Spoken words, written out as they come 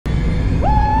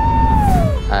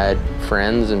had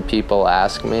friends and people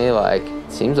ask me, like,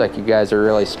 it seems like you guys are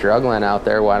really struggling out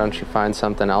there. Why don't you find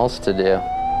something else to do?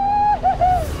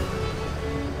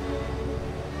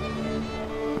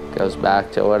 Goes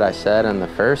back to what I said in the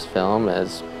first film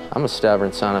is, I'm a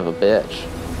stubborn son of a bitch.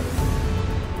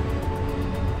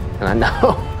 And I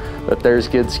know that there's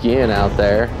good skiing out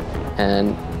there,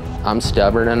 and I'm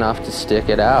stubborn enough to stick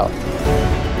it out.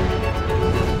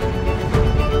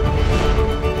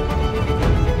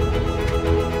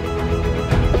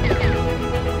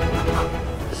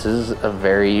 This is a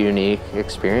very unique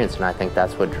experience, and I think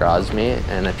that's what draws me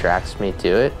and attracts me to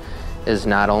it, is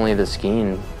not only the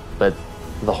skiing, but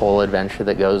the whole adventure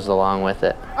that goes along with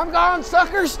it. I'm gone,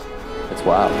 suckers! It's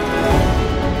wild.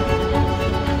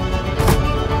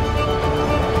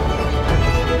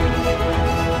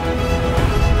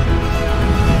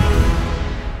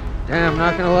 Damn, I'm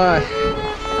not gonna lie.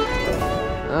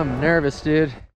 I'm nervous, dude.